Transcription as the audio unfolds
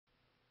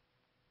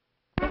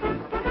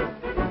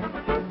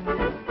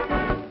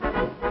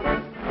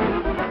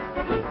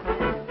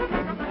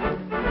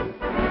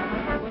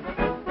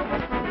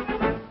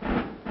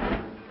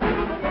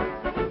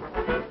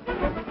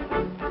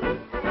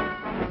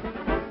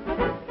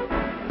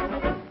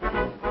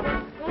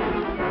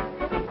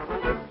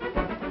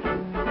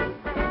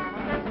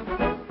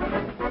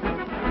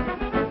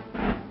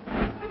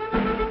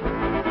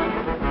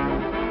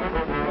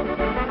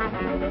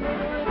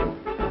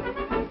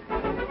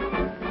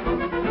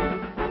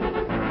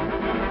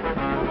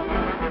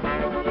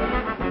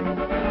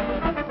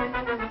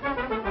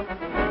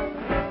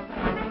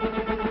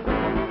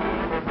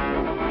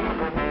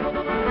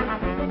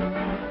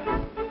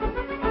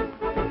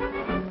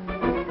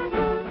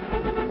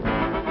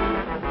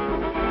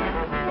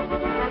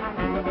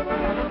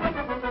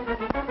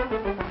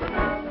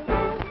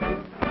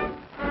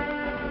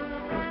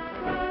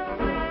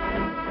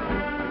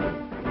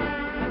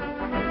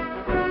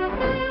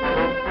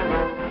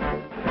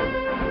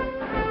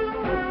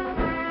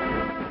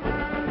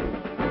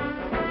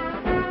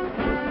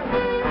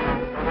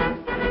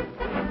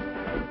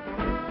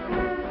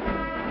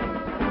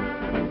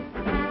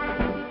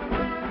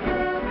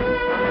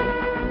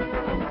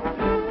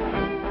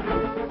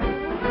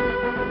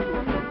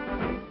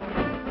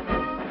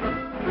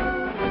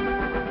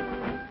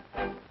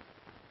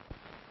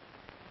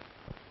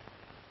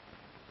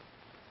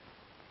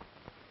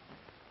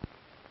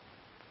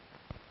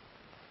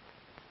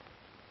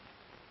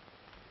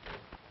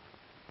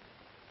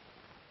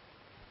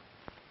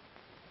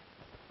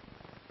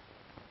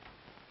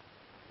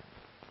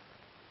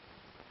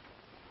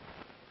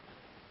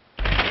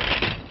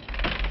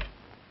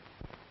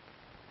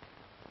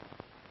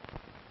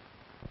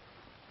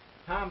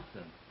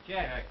Thompson.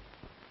 Check.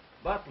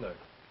 Butler.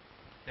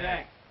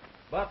 Check.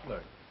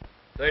 Butler.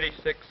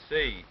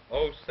 36C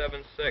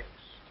 076.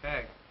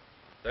 Check.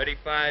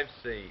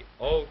 35C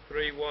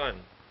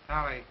 031.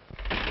 Tally.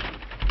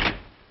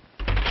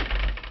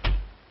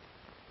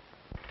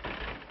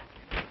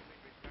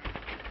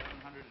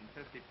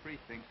 750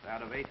 precincts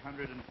out of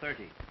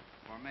 830.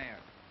 For mayor,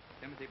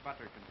 Timothy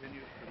Butler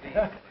continues to lead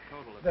with a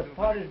total of The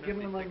party's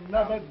given him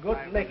another good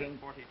licking.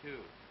 42.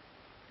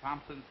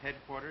 Thompson's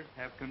headquarters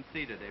have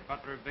conceded a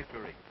Butler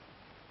victory.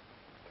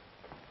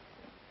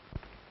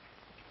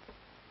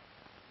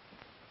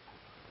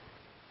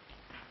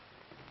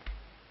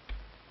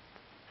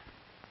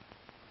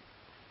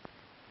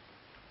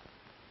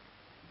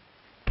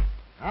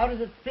 How does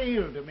it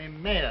feel to be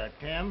mayor,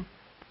 Tim?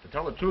 To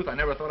tell the truth, I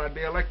never thought I'd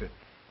be elected.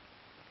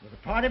 With the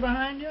party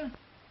behind you?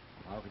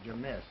 How could you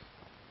miss?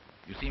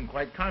 You seem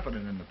quite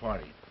confident in the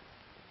party.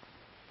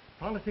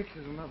 Politics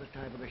is another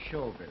type of the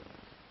show business.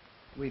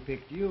 We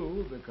picked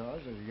you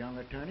because, as a young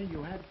attorney,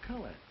 you had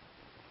color.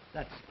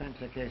 That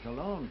Spencer case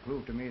alone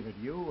proved to me that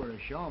you were a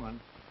showman.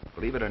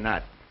 Believe it or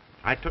not,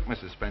 I took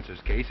Mrs.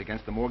 Spencer's case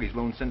against the Mortgage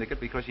Loan Syndicate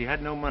because she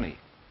had no money,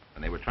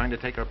 and they were trying to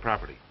take her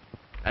property.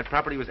 That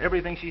property was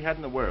everything she had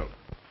in the world.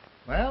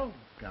 Well,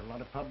 got a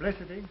lot of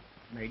publicity.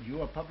 Made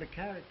you a public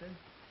character.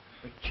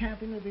 The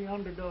champion of the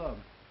underdog.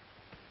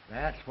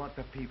 That's what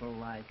the people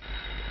like.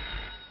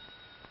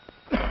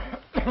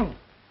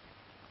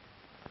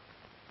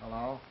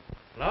 Hello?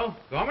 Hello,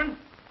 Gorman?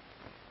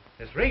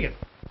 It's Regan.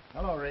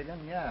 Hello, Regan.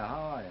 Yeah,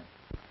 how are you?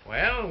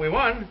 Well, we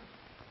won.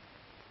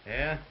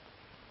 Yeah.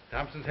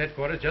 Thompson's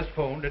headquarters just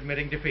phoned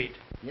admitting defeat.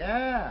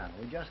 Yeah,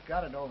 we just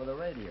got it over the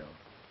radio.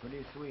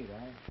 Pretty sweet,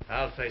 eh?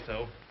 I'll say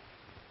so.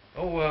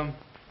 Oh,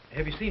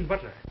 have you seen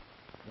Butler?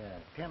 Yeah,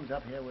 Tim's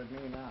up here with me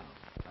now.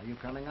 Are you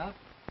coming up?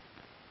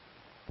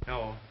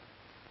 No.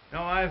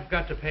 No, I've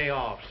got to pay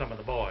off some of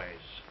the boys.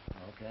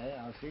 Okay,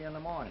 I'll see you in the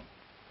morning.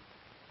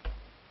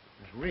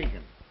 Miss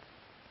Regan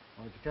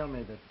wanted to tell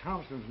me that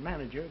Thompson's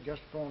manager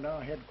just phoned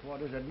our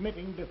headquarters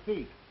admitting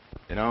defeat.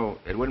 You know,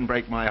 it wouldn't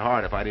break my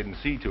heart if I didn't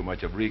see too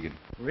much of Regan.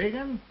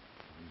 Regan?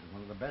 He's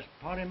one of the best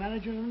party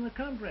managers in the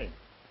country.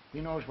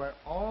 He knows where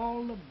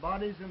all the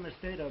bodies in the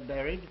state are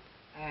buried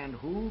and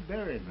who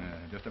buried them.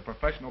 Just a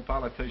professional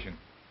politician.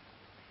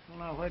 Well,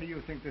 now, where do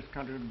you think this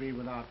country would be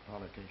without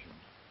politicians?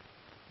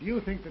 Do you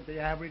think that the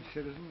average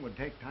citizen would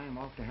take time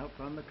off to help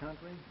run the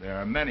country? There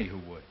are many who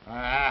would.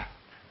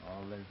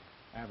 All the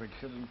average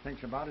citizen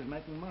thinks about is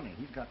making money.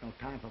 He's got no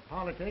time for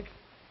politics.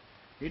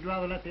 He'd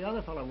rather let the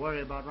other fellow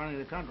worry about running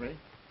the country,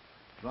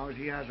 as long as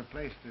he has a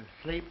place to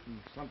sleep and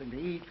something to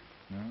eat.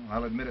 Well,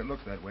 I'll admit it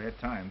looks that way at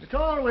times. It's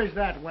always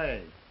that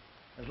way.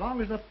 As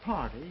long as the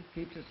party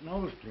keeps its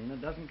nose clean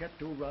and doesn't get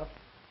too rough,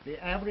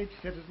 the average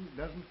citizen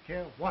doesn't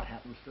care what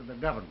happens to the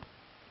government.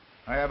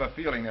 I have a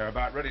feeling they're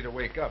about ready to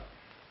wake up.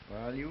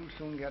 Well, you'll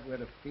soon get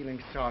rid of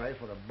feeling sorry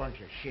for a bunch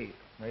of sheep.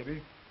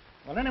 Maybe.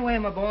 Well, anyway,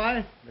 my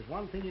boy, there's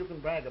one thing you can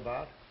brag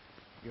about.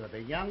 You're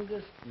the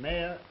youngest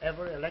mayor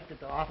ever elected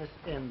to office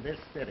in this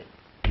city.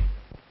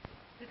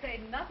 To say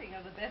nothing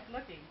of the best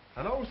looking.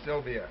 Hello,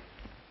 Sylvia.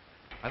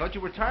 I thought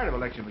you were tired of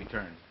election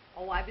returns.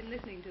 Oh, I've been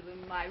listening to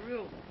them in my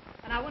room.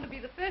 And I want to be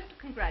the first to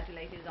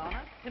congratulate His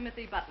Honor,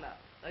 Timothy Butler,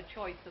 the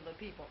choice of the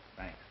people.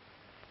 Thanks.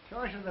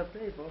 Choice of the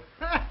people?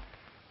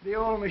 The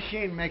old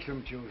machine makes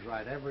them choose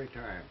right every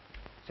time.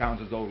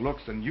 Sounds as though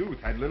looks and youth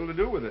had little to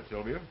do with it,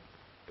 Sylvia.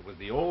 It was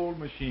the old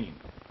machine.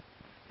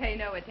 Pay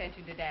no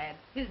attention to Dad.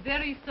 His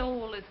very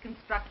soul is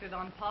constructed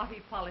on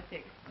party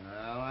politics.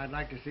 Well, I'd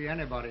like to see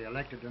anybody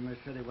elected in this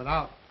city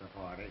without the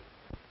party.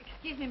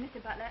 Excuse me,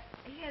 Mr. Butler.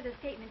 Here are the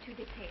statements you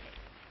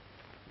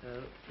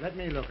dictated. Let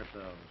me look at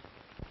those.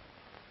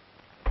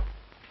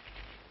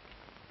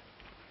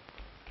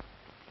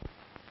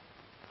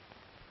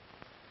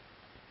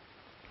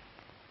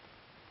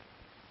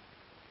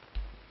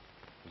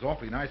 It was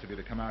awfully nice of you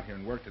to come out here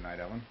and work tonight,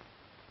 Ellen.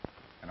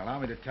 And allow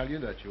me to tell you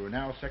that you are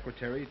now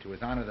secretary to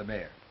His Honor the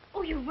Mayor.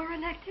 Oh, you were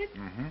elected?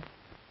 Mm-hmm.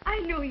 I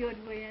knew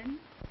you'd win.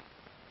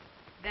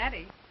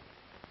 Daddy.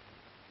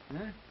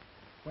 Huh?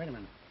 Wait a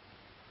minute.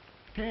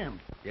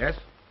 Tim. Yes?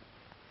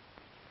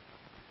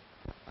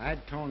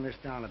 I'd tone this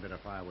down a bit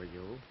if I were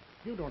you.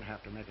 You don't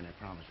have to make any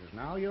promises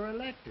now. You're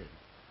elected.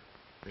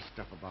 This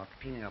stuff about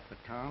cleaning up the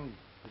town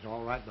is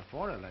all right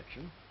before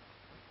election.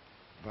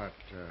 But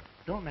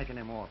don't make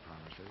any more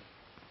promises.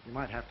 You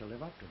might have to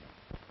live up to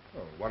them.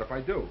 Oh, what if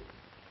I do?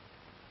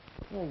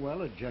 Oh,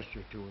 well, a gesture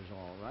or two is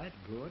all right,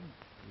 good,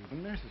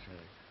 even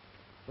necessary.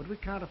 But we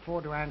can't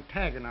afford to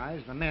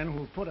antagonize the men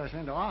who put us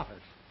into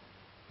office.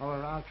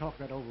 However, I'll talk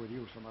that over with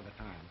you some other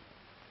time.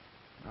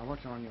 Now,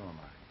 what's on your mind?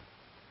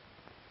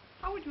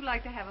 How would you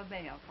like to have a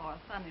mayor for a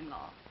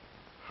son-in-law?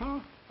 Huh?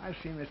 I've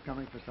seen this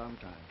coming for some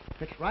time.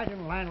 Fits right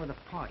in line with the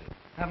party.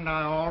 Haven't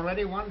I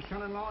already one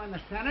son-in-law in the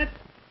Senate?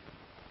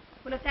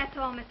 Well, if that's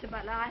all, Mr.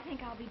 Butler, I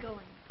think I'll be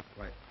going.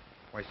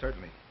 Why,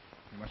 certainly.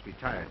 You must be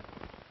tired.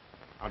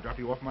 I'll drop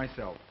you off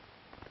myself.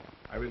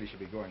 I really should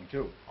be going,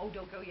 too. Oh,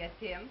 don't go yet,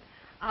 Tim.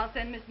 I'll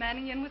send Miss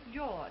Manning in with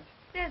George.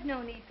 There's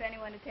no need for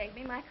anyone to take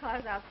me. My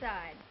car's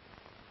outside.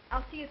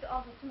 I'll see you at the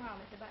office tomorrow,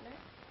 Mr. Butler.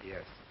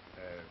 Yes.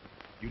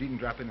 You needn't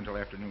drop in until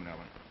afternoon,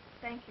 Ellen.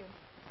 Thank you.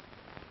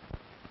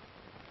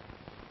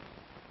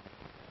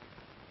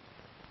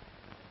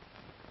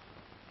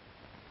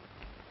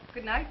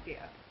 Good night,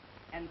 dear.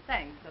 And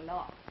thanks a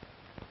lot.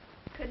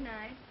 Good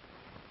night.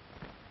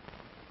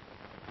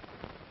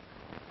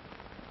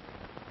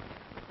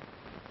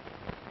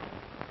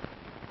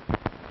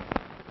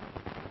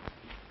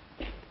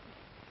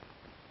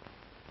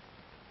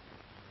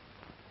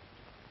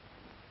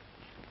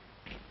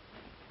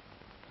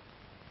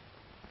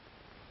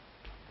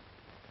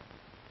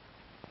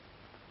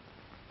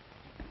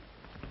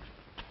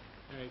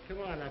 Hey, come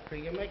on up here.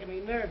 You're making me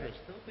nervous.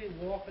 Don't be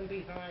walking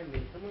behind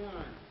me. Come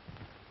on.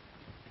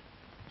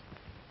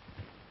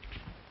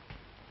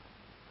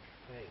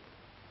 Hey,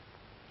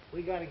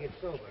 we gotta get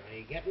sober. Now,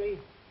 you get me?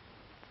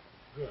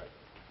 Good.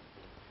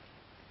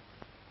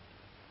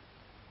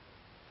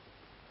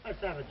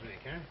 Let's have a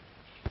drink, huh?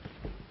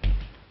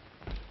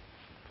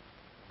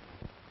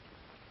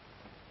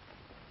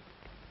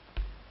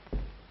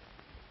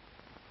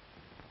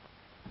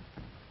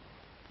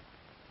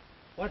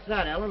 What's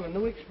that, Ellen? A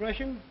new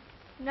expression?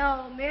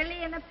 No,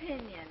 merely an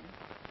opinion.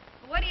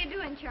 What are you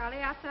doing, Charlie,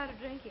 outside of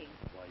drinking?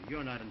 Well,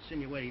 you're not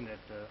insinuating that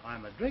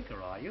I'm a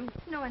drinker, are you?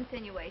 No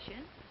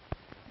insinuation.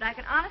 But I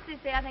can honestly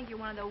say I think you're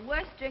one of the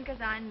worst drinkers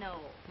I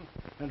know.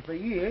 And for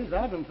years,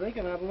 I've been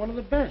thinking I'm one of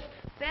the best.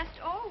 Best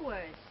or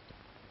worst.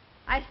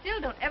 I still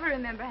don't ever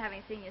remember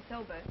having seen you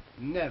sober.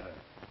 Never.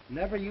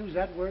 Never use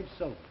that word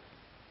sober.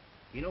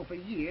 You know, for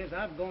years,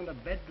 I've gone to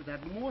bed with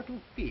that mortal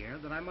fear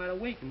that I might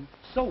awaken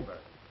sober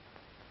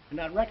and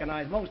not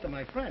recognize most of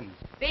my friends.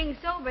 Being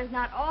sober is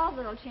not all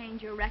that'll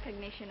change your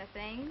recognition of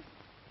things.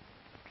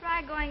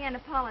 Try going into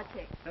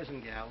politics.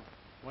 Listen, gal,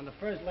 one of the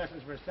first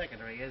lessons for a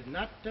secretary is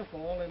not to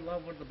fall in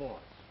love with the boss.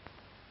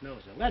 No,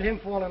 sir. Let him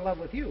fall in love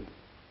with you.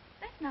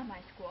 That's not my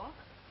squawk.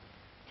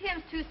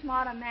 Tim's too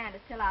smart a man to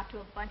sell out to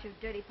a bunch of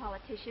dirty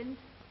politicians.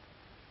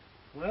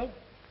 Well,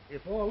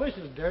 if all this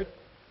is dirt,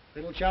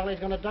 little Charlie's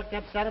going to duck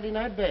that Saturday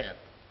night bath.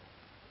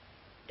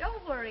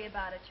 Don't worry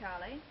about it,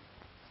 Charlie.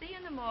 See you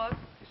in the morgue.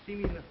 You see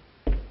me in the...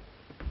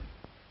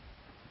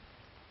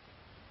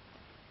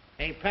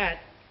 Hey, Pat.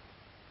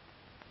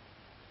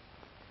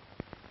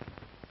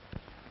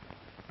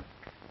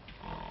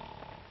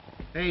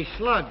 Hey,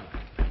 Slug.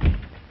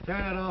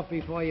 Turn it off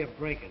before you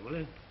break it, will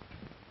you?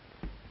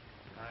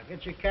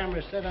 Get your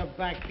camera set up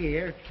back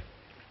here.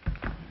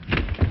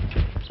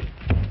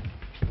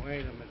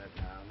 Wait a minute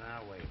now.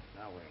 Now wait.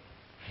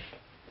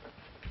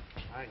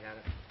 I got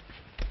it.